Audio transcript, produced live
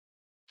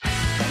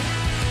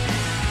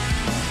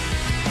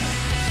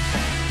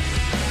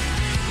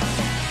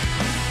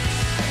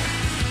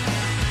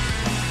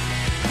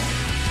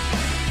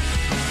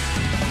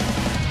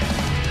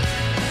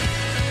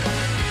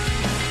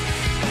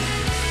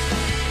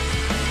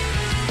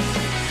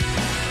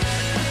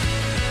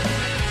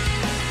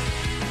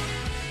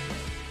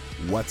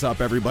What's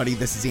up, everybody?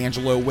 This is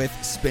Angelo with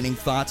Spinning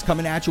Thoughts,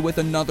 coming at you with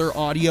another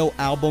audio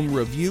album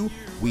review.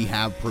 We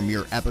have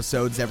premiere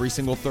episodes every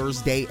single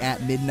Thursday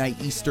at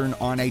midnight Eastern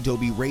on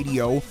Adobe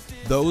Radio.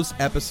 Those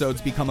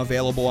episodes become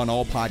available on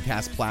all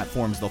podcast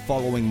platforms the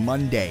following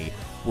Monday.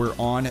 We're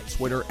on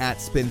Twitter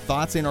at Spin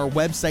Thoughts, and our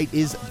website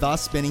is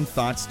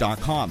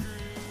thespinningthoughts.com.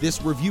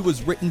 This review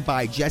was written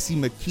by Jesse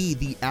McKee.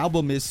 The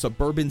album is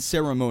Suburban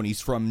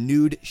Ceremonies from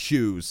Nude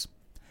Shoes.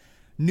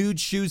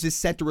 Nude Shoes is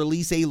set to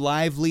release a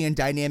lively and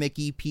dynamic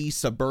EP,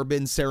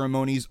 Suburban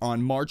Ceremonies,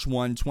 on March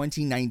 1,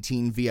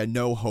 2019 via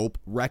No Hope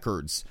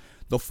Records.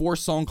 The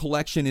 4-song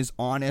collection is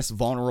honest,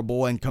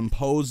 vulnerable, and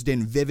composed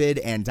in vivid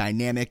and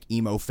dynamic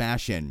emo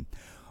fashion.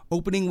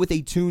 Opening with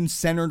a tune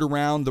centered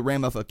around the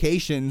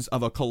ramifications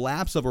of a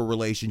collapse of a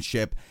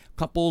relationship,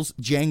 Couples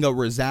Jenga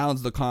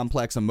resounds the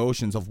complex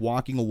emotions of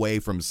walking away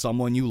from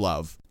someone you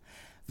love.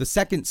 The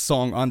second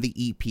song on the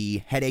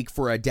EP, Headache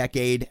for a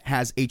Decade,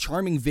 has a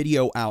charming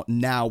video out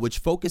now which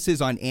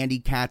focuses on Andy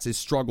Katz's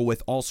struggle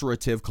with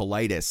ulcerative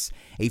colitis,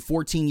 a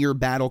 14-year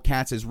battle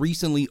Katz has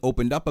recently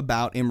opened up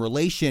about in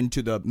relation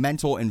to the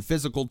mental and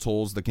physical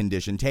tolls the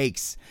condition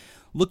takes.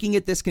 Looking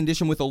at this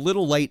condition with a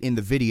little light in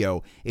the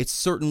video, it's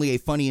certainly a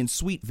funny and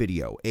sweet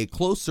video. A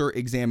closer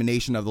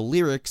examination of the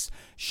lyrics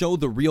show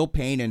the real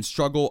pain and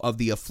struggle of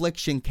the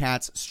affliction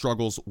Katz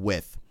struggles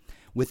with.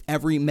 With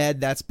every med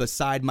that's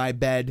beside my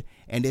bed,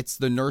 and it's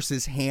the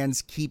nurse's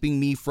hands keeping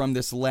me from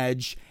this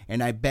ledge,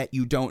 and I bet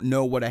you don't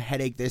know what a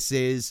headache this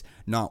is,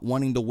 not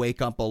wanting to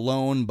wake up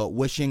alone, but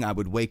wishing I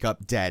would wake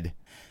up dead.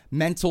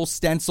 Mental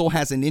Stencil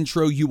has an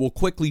intro you will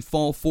quickly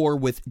fall for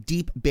with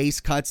deep bass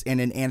cuts and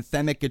an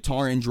anthemic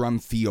guitar and drum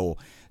feel.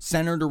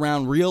 Centered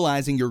around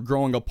realizing you're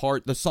growing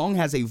apart, the song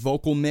has a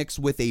vocal mix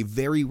with a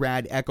very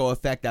rad echo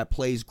effect that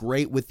plays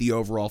great with the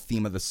overall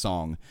theme of the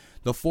song.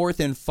 The fourth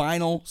and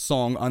final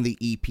song on the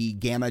EP,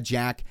 Gamma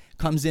Jack,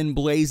 comes in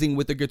blazing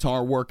with the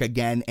guitar work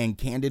again and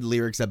candid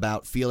lyrics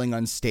about feeling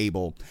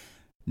unstable.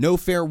 No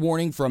fair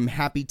warning from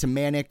happy to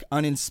manic,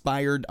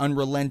 uninspired,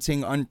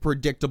 unrelenting,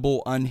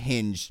 unpredictable,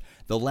 unhinged.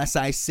 The less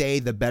I say,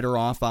 the better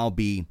off I'll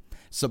be.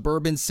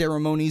 Suburban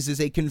Ceremonies is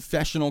a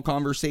confessional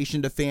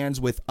conversation to fans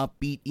with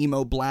upbeat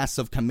emo blasts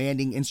of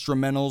commanding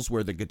instrumentals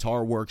where the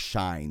guitar work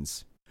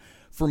shines.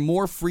 For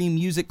more free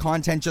music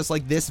content just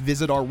like this,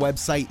 visit our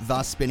website,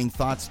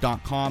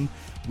 thespinningthoughts.com.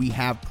 We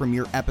have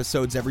premiere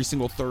episodes every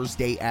single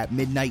Thursday at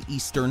midnight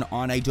Eastern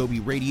on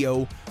Adobe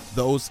Radio.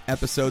 Those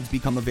episodes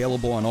become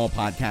available on all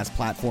podcast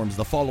platforms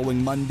the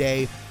following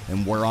Monday,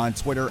 and we're on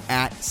Twitter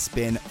at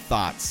Spin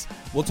Thoughts.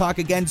 We'll talk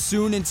again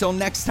soon. Until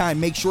next time,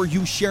 make sure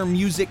you share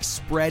music,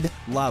 spread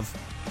love.